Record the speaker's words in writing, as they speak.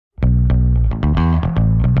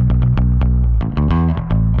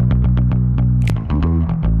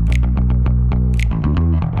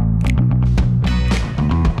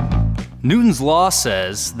Newton's law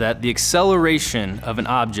says that the acceleration of an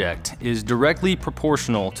object is directly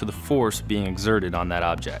proportional to the force being exerted on that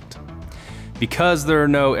object. Because there are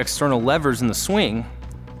no external levers in the swing,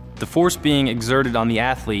 the force being exerted on the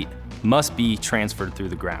athlete must be transferred through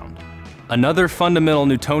the ground. Another fundamental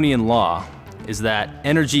Newtonian law is that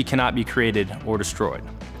energy cannot be created or destroyed.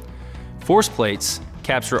 Force plates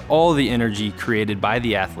capture all the energy created by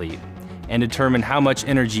the athlete and determine how much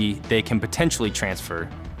energy they can potentially transfer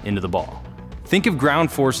into the ball. Think of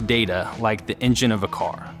ground force data like the engine of a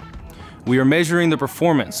car. We are measuring the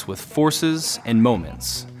performance with forces and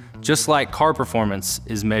moments, just like car performance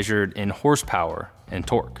is measured in horsepower and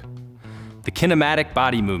torque. The kinematic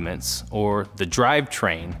body movements, or the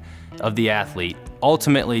drivetrain of the athlete,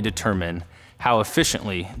 ultimately determine how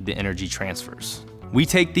efficiently the energy transfers. We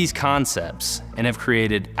take these concepts and have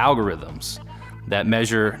created algorithms that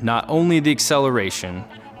measure not only the acceleration,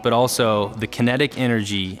 but also the kinetic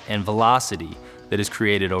energy and velocity that is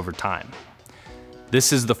created over time.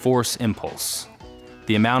 This is the force impulse,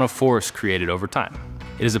 the amount of force created over time.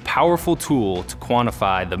 It is a powerful tool to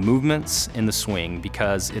quantify the movements in the swing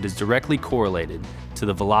because it is directly correlated to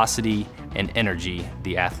the velocity and energy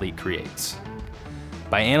the athlete creates.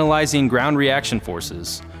 By analyzing ground reaction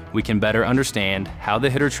forces, we can better understand how the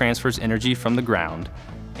hitter transfers energy from the ground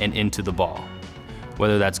and into the ball.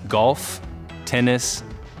 Whether that's golf, tennis,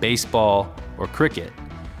 baseball, or cricket,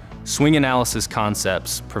 swing analysis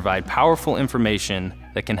concepts provide powerful information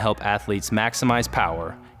that can help athletes maximize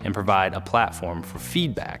power and provide a platform for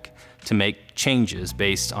feedback to make changes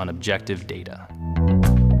based on objective data.